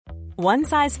One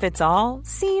size fits all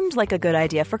seemed like a good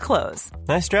idea for clothes.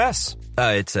 Nice dress.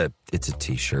 It's a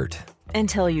t-shirt.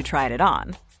 Until you tried it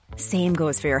on. Same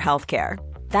goes for your healthcare.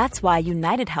 That's why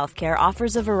United Healthcare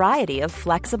offers a variety of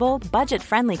flexible,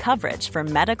 budget-friendly coverage for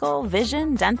medical,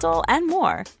 vision, dental, and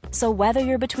more. So whether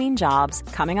you're between jobs,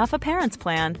 coming off a parent's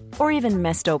plan, or even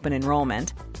missed open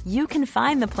enrollment, you can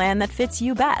find the plan that fits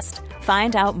you best.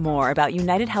 Find out more about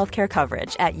United Healthcare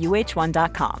coverage at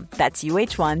uh1.com. That's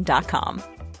uh1.com.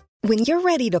 When you're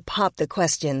ready to pop the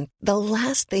question, the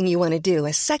last thing you want to do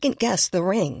is second-guess the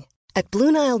ring. At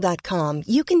BlueNile.com,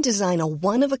 you can design a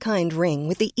one-of-a-kind ring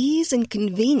with the ease and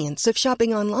convenience of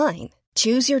shopping online.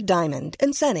 Choose your diamond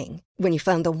and setting. When you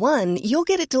find the one, you'll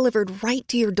get it delivered right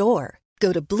to your door.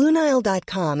 Go to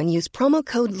BlueNile.com and use promo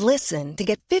code LISTEN to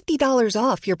get $50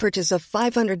 off your purchase of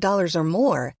 $500 or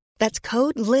more. That's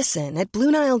code LISTEN at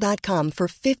BlueNile.com for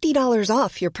 $50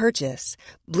 off your purchase.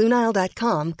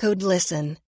 BlueNile.com, code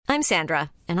LISTEN. I'm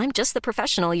Sandra, and I'm just the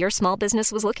professional your small business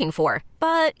was looking for.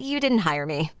 But you didn't hire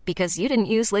me because you didn't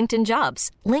use LinkedIn Jobs.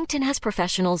 LinkedIn has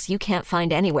professionals you can't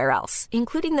find anywhere else,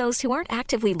 including those who aren't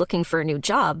actively looking for a new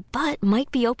job, but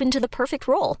might be open to the perfect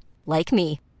role, like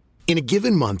me. In a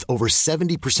given month, over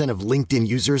 70% of LinkedIn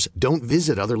users don't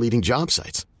visit other leading job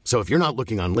sites. So if you're not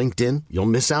looking on LinkedIn, you'll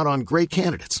miss out on great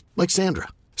candidates like Sandra.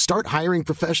 Start hiring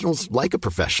professionals like a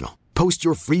professional. Post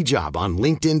your free job on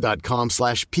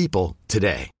linkedin.com/people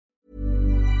today.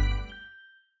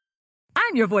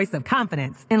 I'm your voice of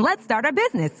confidence, and let's start our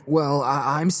business. Well,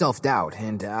 I'm self-doubt,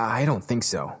 and I don't think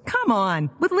so. Come on.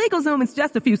 With LegalZoom, it's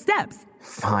just a few steps.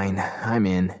 Fine, I'm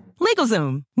in.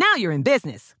 LegalZoom. Now you're in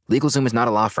business. LegalZoom is not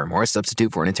a law firm or a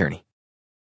substitute for an attorney.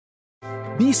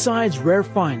 B-sides, rare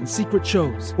finds, secret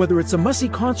shows. Whether it's a must-see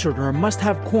concert or a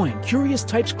must-have coin, curious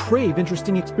types crave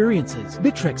interesting experiences.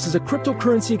 Bittrex is a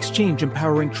cryptocurrency exchange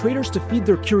empowering traders to feed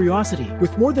their curiosity.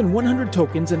 With more than 100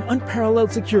 tokens and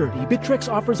unparalleled security, Bittrex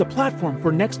offers a platform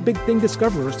for next big thing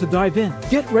discoverers to dive in.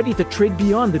 Get ready to trade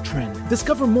beyond the trend.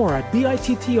 Discover more at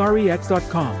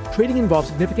bittrex.com. Trading involves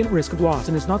significant risk of loss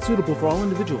and is not suitable for all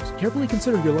individuals. Carefully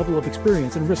consider your level of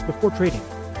experience and risk before trading.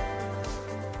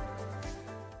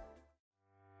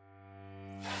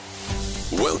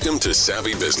 Welcome to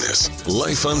Savvy Business,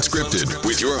 Life Unscripted,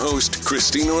 with your host,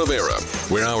 Christina Rivera,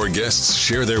 where our guests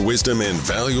share their wisdom and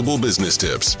valuable business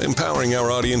tips, empowering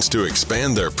our audience to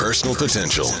expand their personal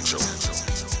potential.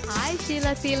 Hi,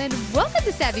 Sheila, Thelen. Welcome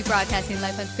to Savvy Broadcasting,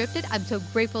 Life Unscripted. I'm so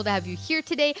grateful to have you here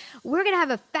today. We're going to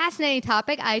have a fascinating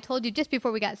topic. I told you just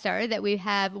before we got started that we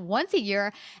have once a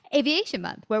year Aviation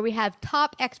Month, where we have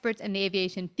top experts in the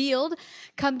aviation field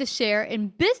come to share in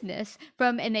business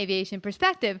from an aviation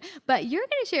perspective. But you're going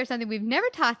to share something we've never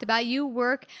talked about. You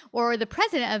work or the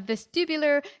president of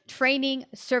Vestibular Training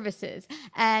Services,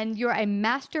 and you're a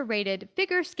master-rated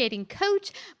figure skating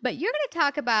coach. But you're going to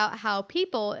talk about how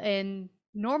people in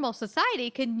normal society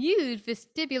can use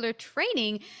vestibular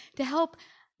training to help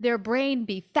their brain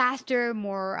be faster,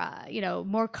 more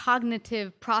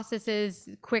cognitive processes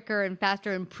quicker and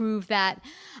faster, improve that.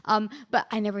 But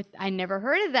I never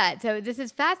heard of that. So this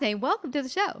is fascinating. Welcome to the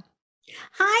show.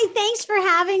 Hi, thanks for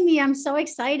having me. I'm so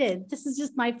excited. This is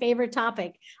just my favorite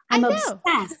topic. I'm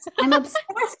obsessed. I'm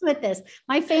obsessed with this.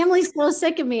 My family's so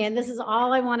sick of me, and this is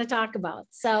all I want to talk about.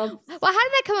 So, well, how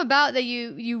did that come about that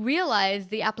you realized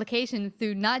the application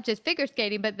through not just figure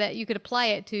skating, but that you could apply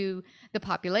it to the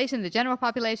population, the general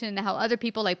population, and how other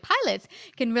people like pilots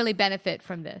can really benefit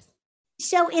from this?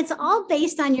 So it's all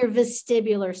based on your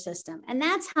vestibular system. And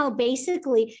that's how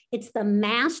basically it's the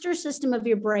master system of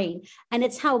your brain. And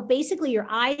it's how basically your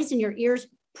eyes and your ears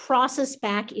process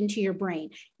back into your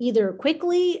brain, either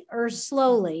quickly or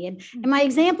slowly. And my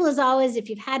example is always, if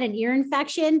you've had an ear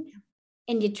infection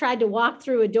and you tried to walk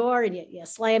through a door and you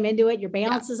slam into it, your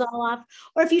balance is all off.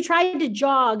 Or if you tried to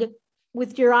jog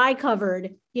with your eye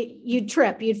covered, you'd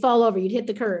trip, you'd fall over, you'd hit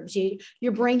the curbs.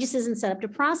 Your brain just isn't set up to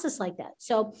process like that.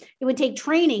 So it would take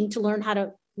training to learn how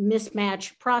to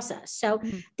mismatch process. So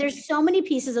there's so many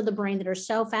pieces of the brain that are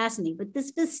so fascinating, but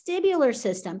this vestibular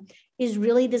system is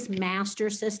really this master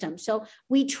system. So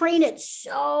we train it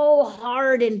so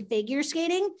hard in figure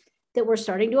skating that we're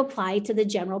starting to apply to the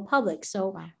general public.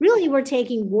 So really we're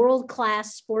taking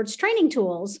world-class sports training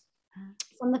tools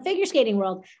from the figure skating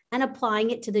world and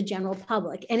applying it to the general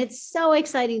public. And it's so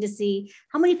exciting to see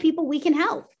how many people we can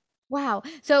help. Wow.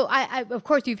 So I of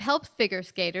course, you've helped figure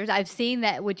skaters. I've seen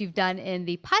that what you've done in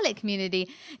the pilot community.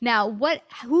 Now,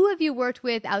 who have you worked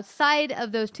with outside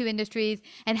of those two industries,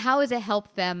 and how has it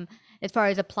helped them as far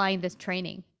as applying this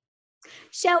training?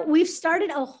 So we've started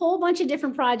a whole bunch of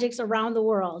different projects around the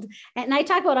world. And I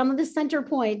talk about, I'm the center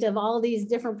point of all of these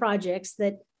different projects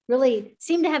that really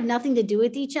seem to have nothing to do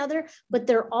with each other, but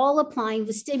they're all applying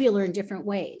vestibular in different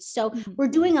ways. So we're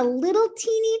doing a little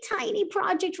teeny tiny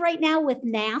project right now with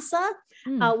NASA,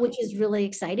 which is really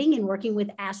exciting, and working with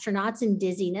astronauts in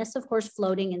dizziness, of course,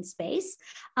 floating in space.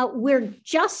 We're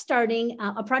just starting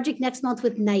a project next month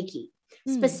with Nike,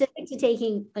 specific to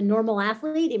taking a normal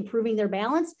athlete, improving their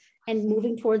balance, and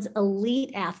moving towards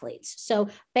elite athletes. So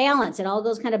balance, it all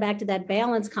goes kind of back to that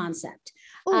balance concept.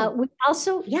 We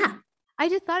also, I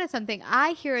just thought of something.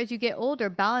 I hear as you get older,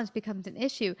 balance becomes an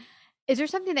issue. Is there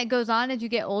something that goes on as you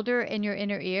get older in your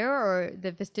inner ear or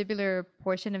the vestibular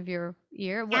portion of your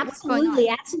ear? Absolutely.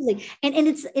 And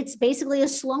it's basically a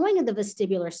slowing of the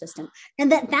vestibular system.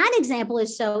 And that example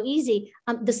is so easy.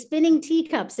 The spinning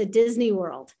teacups at Disney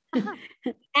World.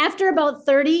 After about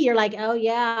 30, you're like, oh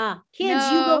yeah, kids,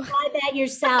 you go buy that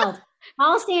yourself.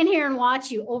 I'll stand here and watch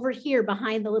you over here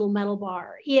behind the little metal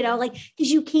bar,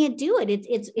 because you can't do it.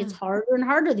 It's harder and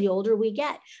harder the older we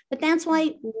get. But that's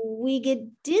why we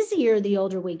get dizzier the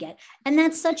older we get. And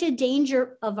that's such a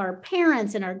danger of our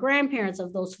parents and our grandparents,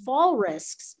 of those fall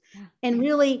risks. And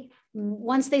really,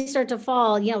 once they start to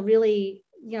fall, really,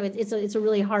 it's a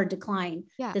really hard decline.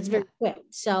 That's very quick.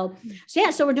 So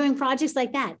we're doing projects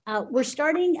like that.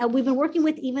 We've been working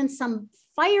with even some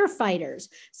firefighters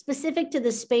specific to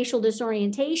the spatial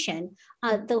disorientation,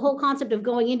 the whole concept of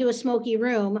going into a smoky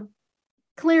room,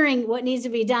 clearing what needs to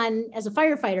be done as a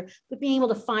firefighter, but being able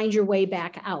to find your way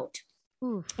back out,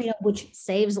 which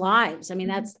saves lives. I mean,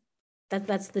 that's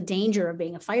the danger of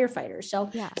being a firefighter. So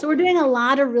we're doing a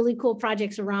lot of really cool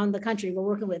projects around the country. We're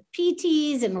working with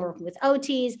PTs and we're working with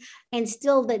OTs, and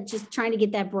still that just trying to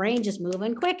get that brain just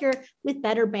moving quicker with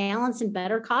better balance and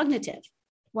better cognitive.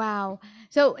 Wow.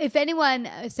 So if anyone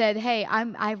said, hey,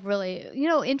 I've really,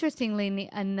 interestingly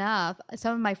enough,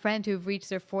 some of my friends who've reached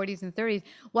their 40s and 30s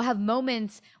will have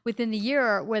moments within the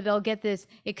year where they'll get this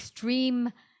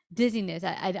extreme dizziness.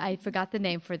 I forgot the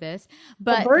name for this,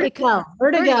 but vertigo.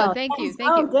 Thank you.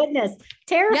 Oh goodness.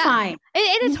 Terrifying. Yeah.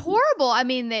 And it's horrible. I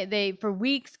mean, they for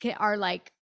weeks are like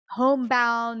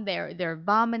homebound, they're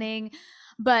vomiting.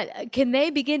 But can they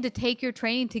begin to take your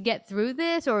training to get through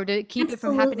this, or to keep it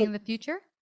from happening in the future?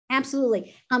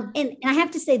 Absolutely. And I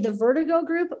have to say, the vertigo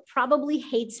group probably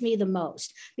hates me the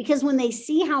most, because when they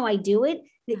see how I do it,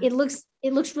 it looks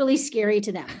really scary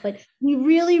to them. But we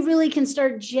really, really can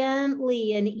start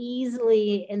gently and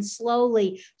easily and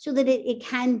slowly so that it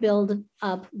can build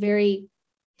up very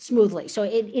smoothly. So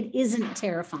it isn't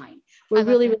terrifying. We're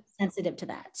really, really sensitive to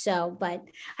that. So, but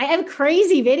I have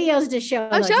crazy videos to show.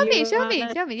 Oh, show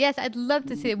me. Yes, I'd love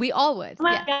to see it. We all would.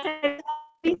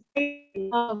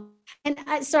 And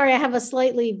sorry, I have a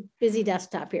slightly busy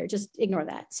desktop here. Just ignore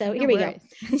that. So here we go.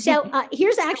 So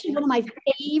here's actually one of my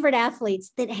favorite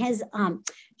athletes that has,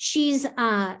 she's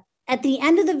at the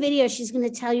end of the video, she's going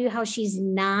to tell you how she's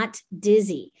not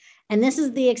dizzy. And this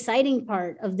is the exciting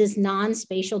part of this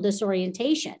non-spatial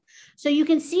disorientation. So you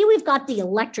can see we've got the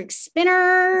electric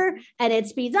spinner and it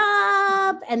speeds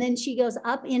up, and then she goes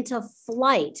up into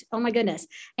flight. Oh my goodness.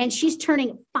 And she's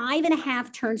turning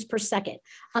 5.5 turns per second.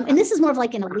 And this is more of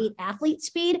like an elite athlete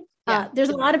speed. There's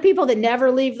a lot of people that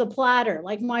never leave the platter.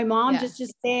 Like my mom just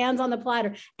stands on the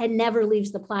platter and never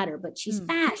leaves the platter, but she's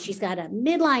fast. She's got a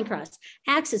midline cross,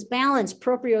 axis balance,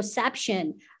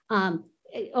 proprioception.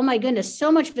 Oh my goodness, so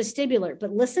much vestibular.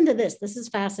 But listen to this. This is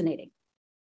fascinating.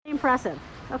 Impressive.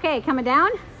 Okay, coming down.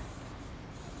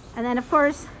 And then, of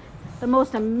course, the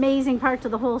most amazing part to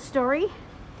the whole story.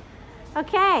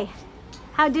 Okay,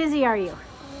 how dizzy are you?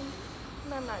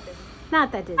 I'm not dizzy.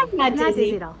 Not that dizzy. I'm not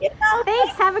dizzy at all.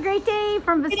 Thanks. Have a great day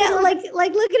from vestibular.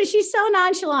 Like look at her. She's so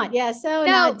nonchalant. Yeah,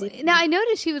 not dizzy. Now I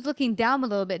noticed she was looking down a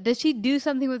little bit. Does she do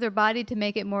something with her body to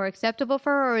make it more acceptable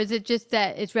for her, or is it just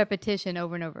that it's repetition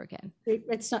over and over again?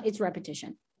 It's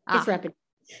repetition. It's repetition.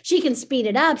 She can speed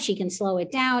it up. She can slow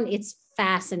it down. It's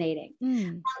fascinating.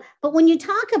 But when you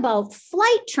talk about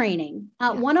flight training,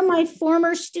 one of my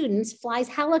former students flies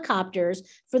helicopters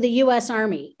for the U.S.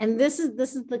 Army. And this is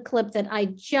the clip that I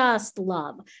just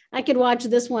love. I could watch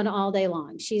this one all day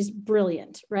long. She's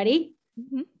brilliant. Ready?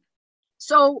 Mm-hmm.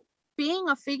 So being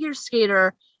a figure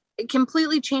skater, it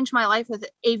completely changed my life with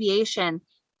aviation.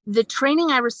 The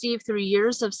training I received through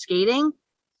years of skating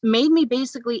made me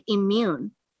basically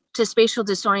immune to spatial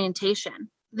disorientation.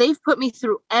 They've put me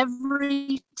through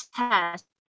every test,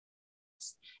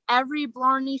 every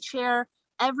Blarney chair,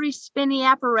 every spinny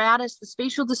apparatus, the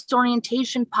spatial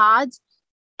disorientation pods,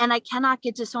 and I cannot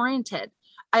get disoriented.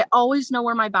 I always know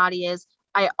where my body is.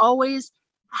 I always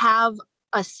have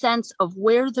a sense of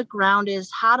where the ground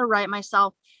is, how to right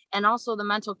myself, and also the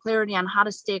mental clarity on how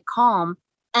to stay calm.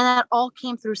 And that all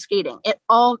came through skating. It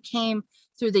all came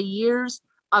through the years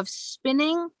of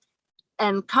spinning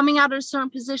and coming out of a certain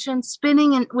position,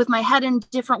 spinning and with my head in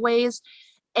different ways.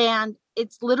 And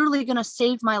it's literally going to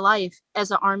save my life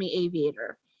as an Army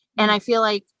aviator. And I feel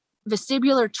like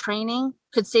vestibular training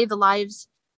could save the lives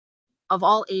of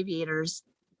all aviators,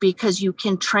 because you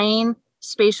can train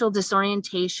spatial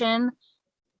disorientation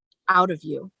out of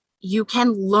you. You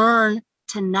can learn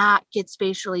to not get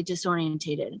spatially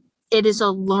disorientated. It is a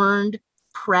learned,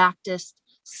 practiced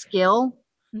skill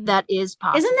that is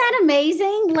possible. Isn't that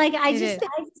amazing? Like, I just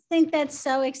think that's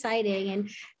so exciting.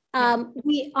 And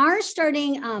we are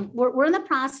starting, we're in the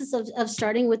process of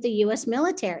starting with the U.S.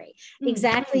 military,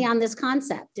 exactly on this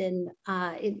concept. And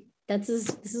this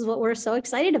is what we're so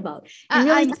excited about. And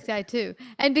really, I'm excited too.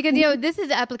 And because, you know, this is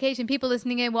the application, people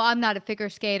listening in, well, I'm not a figure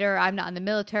skater, I'm not in the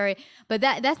military, but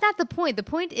that's not the point. The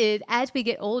point is, as we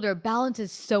get older, balance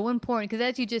is so important, because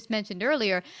as you just mentioned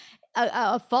earlier,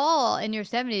 a fall in your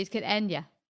 70s could end you.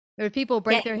 Or if people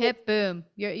break their hip, boom,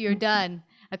 you're done.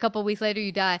 A couple of weeks later,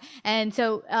 you die. And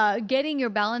so getting your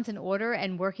balance in order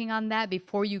and working on that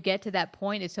before you get to that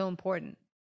point is so important.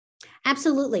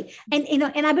 Absolutely. And, you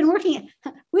know, and I've been working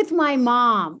with my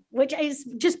mom, which has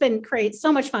just been great.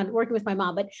 So much fun working with my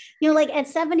mom. But, you know, like at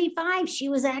 75, she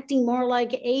was acting more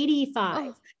like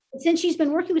 85. Since she's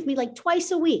been working with me like twice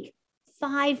a week,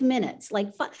 5 minutes,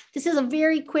 this is a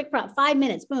very quick 5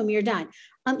 minutes, boom, you're done.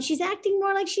 She's acting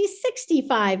more like she's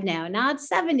 65 now, not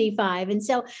 75. And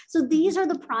so these are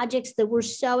the projects that we're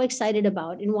so excited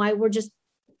about, and why we're just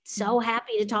so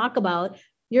happy to talk about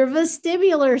your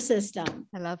vestibular system.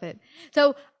 I love it.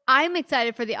 So I'm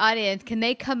excited for the audience. Can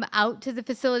they come out to the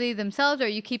facility themselves, or are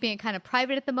you keeping it kind of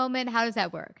private at the moment? How does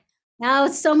that work? Now,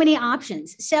 so many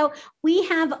options. So we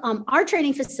have our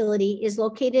training facility is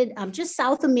located just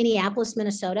south of Minneapolis,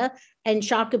 Minnesota, and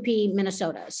Shakopee,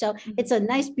 Minnesota. So it's a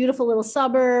nice, beautiful little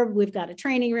suburb. We've got a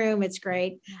training room. It's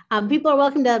great. People are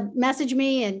welcome to message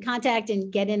me and contact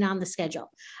and get in on the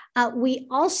schedule. We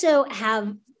also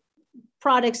have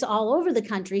products all over the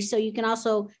country, so you can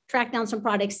also track down some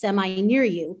products semi near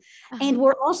you. And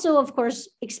we're also, of course,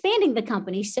 expanding the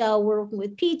company. So we're working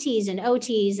with PTs and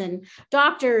OTs and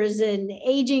doctors and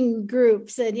aging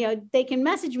groups, and, you know, they can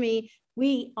message me.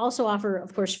 We also offer,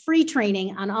 of course, free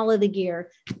training on all of the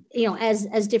gear, you know, as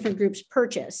different groups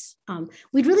purchase.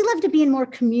 We'd really love to be in more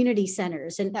community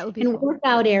centers and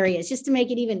workout areas, just to make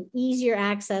it even easier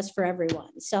access for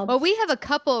everyone. So, well, we have a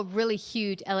couple of really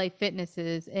huge LA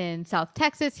Fitnesses in South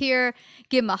Texas here.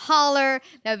 Give them a holler.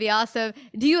 That'd be awesome.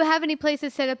 Do you have any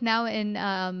places set up now in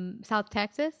South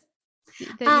Texas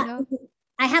that you know?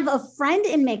 I have a friend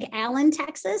in McAllen,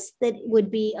 Texas, that would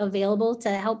be available to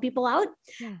help people out.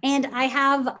 Yeah. And I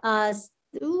have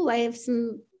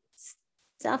some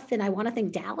stuff in, I want to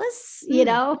think, Dallas, you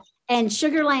know, and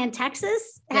Sugarland,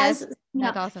 Texas has,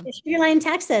 that's awesome. Sugarland,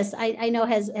 Texas, I know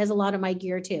has a lot of my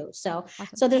gear too. So,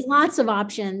 so there's lots of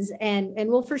options, and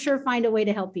we'll for sure find a way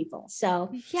to help people.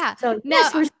 So, so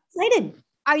yes, we're excited.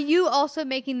 Are you also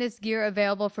making this gear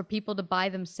available for people to buy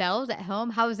themselves at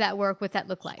home? How does that work? What's that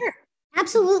look like? Sure.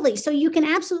 Absolutely. So you can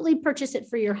absolutely purchase it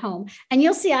for your home, and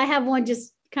you'll see I have one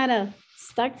just kind of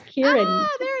stuck here. There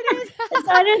it is. So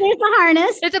there's the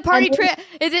harness. It's a party trick.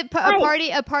 Is it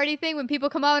a party thing when people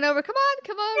come on over? Come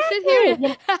on, sit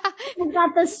here. We've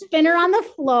got the spinner on the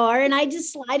floor, and I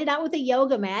just slide it out with a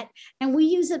yoga mat, and we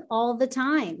use it all the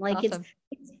time. Like awesome.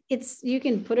 It's you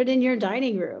can put it in your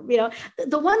dining room. You know,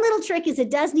 the one little trick is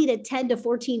it does need a 10 to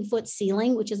 14 foot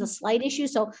ceiling, which is a slight issue.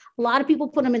 So a lot of people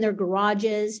put them in their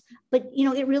garages, but, you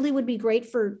know, it really would be great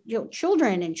for, you know,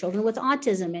 children and children with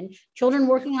autism and children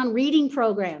working on reading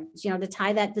programs, you know, to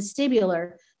tie that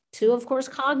vestibular to, of course,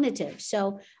 cognitive.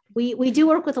 So we do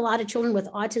work with a lot of children with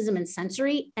autism and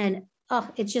sensory, and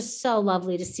it's just so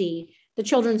lovely to see the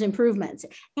children's improvements,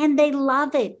 and they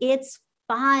love it. It's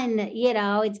fun, you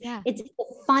know, it's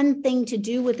a fun thing to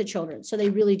do with the children. So they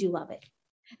really do love it.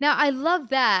 Now, I love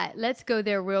that. Let's go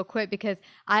there real quick, because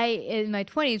I, in my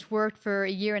 20s, worked for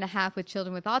a year and a half with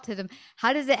children with autism.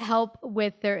 How does it help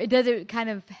with does it kind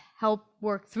of help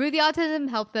work through the autism,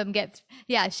 help them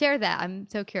share that. I'm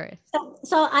so curious.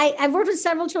 So I've worked with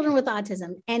several children with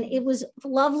autism, and it was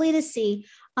lovely to see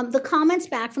the comments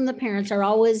back from the parents are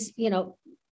always, you know,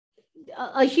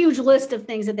 a huge list of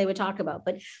things that they would talk about,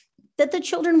 but that the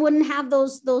children wouldn't have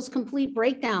those complete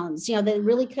breakdowns, you know, that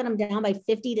really cut them down by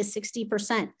 50 to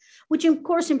 60%, which of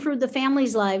course improved the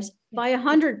family's lives by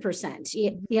 100%,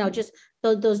 you know, just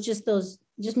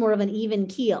more of an even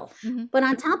keel. Mm-hmm. But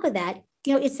on top of that,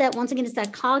 you know, it's that, once again, it's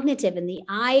that cognitive and the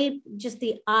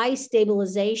eye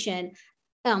stabilization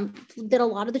that a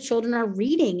lot of the children are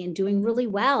reading and doing really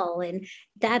well. And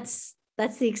that's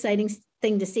the exciting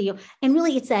thing to see. And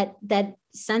really it's that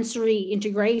sensory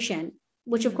integration,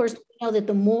 which of course, we know that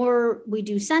the more we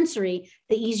do sensory,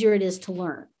 the easier it is to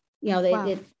learn.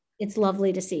 It's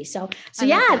lovely to see. So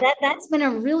that's been a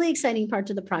really exciting part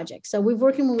to the project. So we're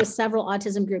working with several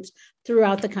autism groups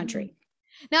throughout the country.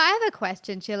 Now I have a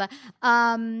question, Sheila.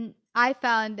 I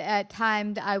found at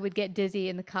times I would get dizzy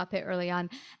in the cockpit early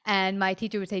on, and my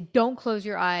teacher would say, "Don't close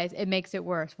your eyes. It makes it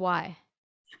worse." Why?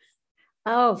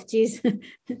 Oh, geez.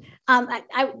 I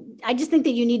just think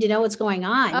that you need to know what's going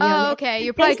on. Oh, okay.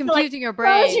 You're probably confusing your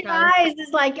brain. Close your eyes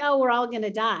is like, oh, we're all going to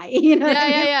die.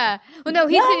 Yeah. Well, no,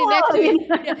 he's sitting next to me.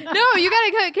 No, you got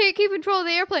to keep control of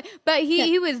the airplane. But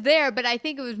he was there. But I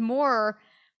think it was more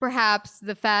perhaps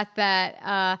the fact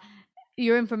that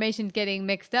your information's getting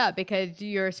mixed up because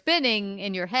you're spinning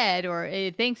in your head, or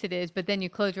it thinks it is, but then you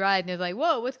close your eyes and it's like,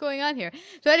 whoa, what's going on here?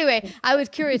 So anyway, I was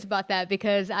curious about that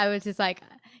because I was just like,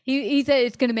 he said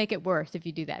it's going to make it worse if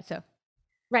you do that. So,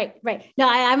 right. No,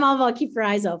 I'm all about keep your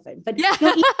eyes open. But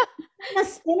even the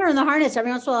spinner and the harness, every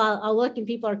once in a while I'll look and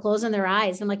people are closing their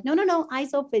eyes. I'm like, no,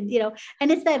 eyes open. And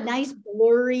it's that nice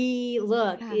blurry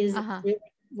look is really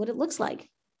what it looks like.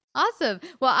 Awesome.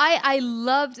 Well, I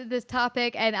loved this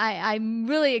topic, and I'm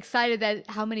really excited that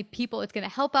how many people it's going to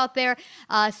help out there.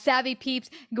 Savvy peeps,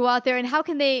 go out there. And how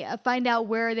can they find out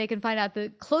where they can find out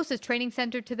the closest training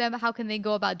center to them? How can they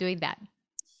go about doing that?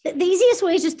 The easiest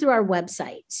way is just through our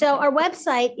website. So our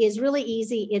website is really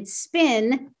easy. It's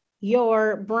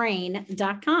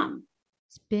spinyourbrain.com.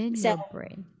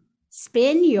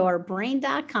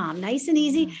 Spinyourbrain.com. Nice and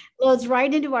easy. Loads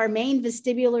right into our main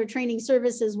vestibular training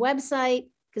services website,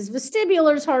 because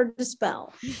vestibular is hard to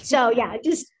spell. So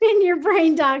just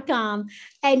spinyourbrain.com.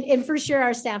 And for sure,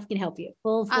 our staff can help you.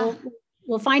 We'll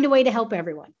find a way to help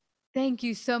everyone. Thank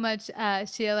you so much,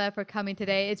 Sheila, for coming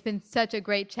today. It's been such a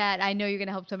great chat. I know you're going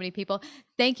to help so many people.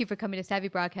 Thank you for coming to Savvy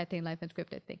Broadcasting Life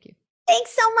Unscripted. Thank you.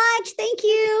 Thanks so much. Thank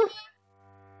you.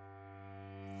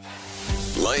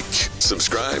 Like,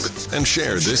 subscribe, and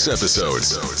share this episode.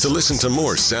 To listen to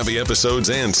more savvy episodes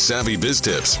and savvy biz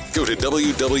tips, go to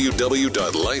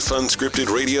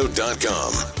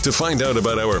www.lifeunscriptedradio.com. To find out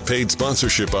about our paid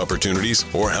sponsorship opportunities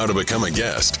or how to become a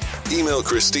guest, email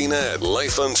Christina at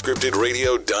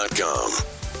lifeunscriptedradio.com.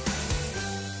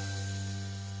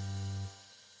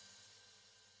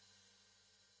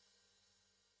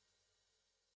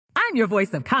 I'm your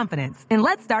voice of confidence, and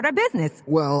let's start our business.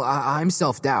 Well, I'm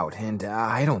self-doubt, and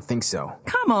I don't think so.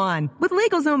 Come on. With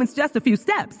LegalZoom, it's just a few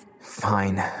steps.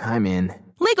 Fine, I'm in.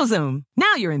 LegalZoom.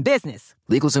 Now you're in business.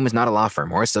 LegalZoom is not a law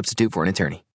firm or a substitute for an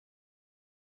attorney.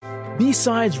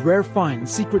 B-sides, rare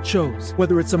finds, secret shows.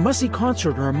 Whether it's a must-see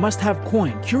concert or a must-have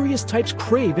coin, curious types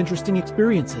crave interesting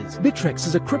experiences. Bittrex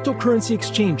is a cryptocurrency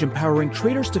exchange empowering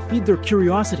traders to feed their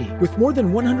curiosity. With more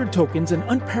than 100 tokens and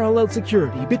unparalleled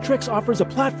security, Bittrex offers a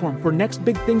platform for next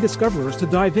big thing discoverers to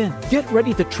dive in. Get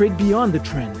ready to trade beyond the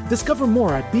trend. Discover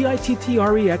more at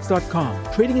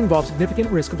bittrex.com. Trading involves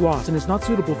significant risk of loss and is not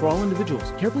suitable for all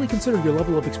individuals. Carefully consider your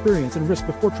level of experience and risk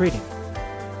before trading.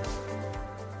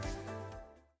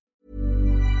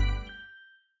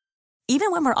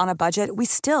 Even when we're on a budget, we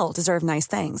still deserve nice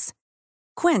things.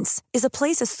 Quince is a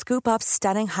place to scoop up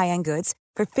stunning high-end goods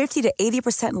for 50 to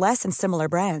 80% less than similar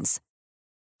brands.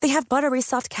 They have buttery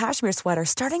soft cashmere sweaters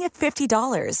starting at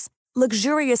 $50,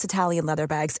 luxurious Italian leather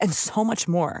bags, and so much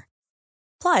more.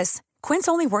 Plus, Quince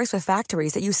only works with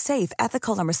factories that use safe,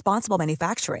 ethical, and responsible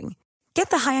manufacturing.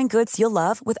 Get the high-end goods you'll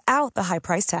love without the high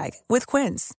price tag with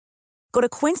Quince. Go to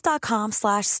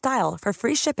quince.com/style for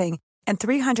free shipping and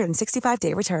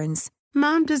 365-day returns.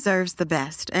 Mom deserves the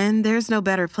best, and there's no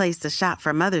better place to shop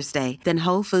for Mother's Day than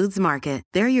Whole Foods Market.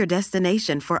 They're your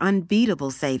destination for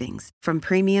unbeatable savings, from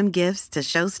premium gifts to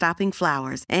show-stopping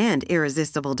flowers and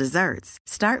irresistible desserts.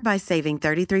 Start by saving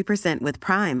 33% with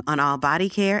Prime on all body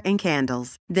care and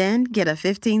candles. Then get a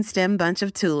 15-stem bunch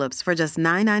of tulips for just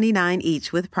 $9.99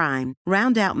 each with Prime.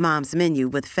 Round out Mom's menu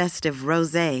with festive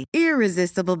rosé,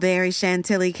 irresistible berry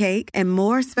chantilly cake, and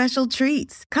more special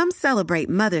treats. Come celebrate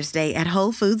Mother's Day at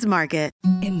Whole Foods Market.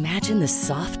 Imagine the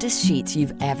softest sheets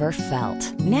you've ever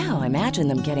felt. Now imagine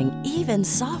them getting even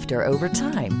softer over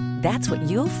time. That's what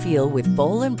you'll feel with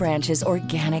Boll & Branch's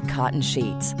organic cotton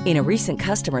sheets. In a recent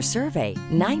customer survey,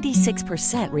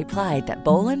 96% replied that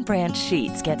Boll & Branch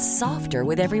sheets get softer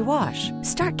with every wash.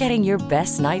 Start getting your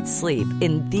best night's sleep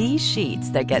in these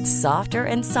sheets that get softer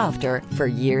and softer for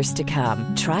years to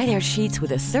come. Try their sheets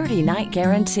with a 30-night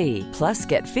guarantee. Plus,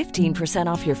 get 15%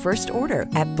 off your first order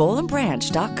at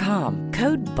bollandbranch.com.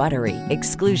 Code BUTTERY.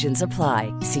 Exclusions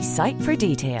apply. See site for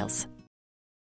details.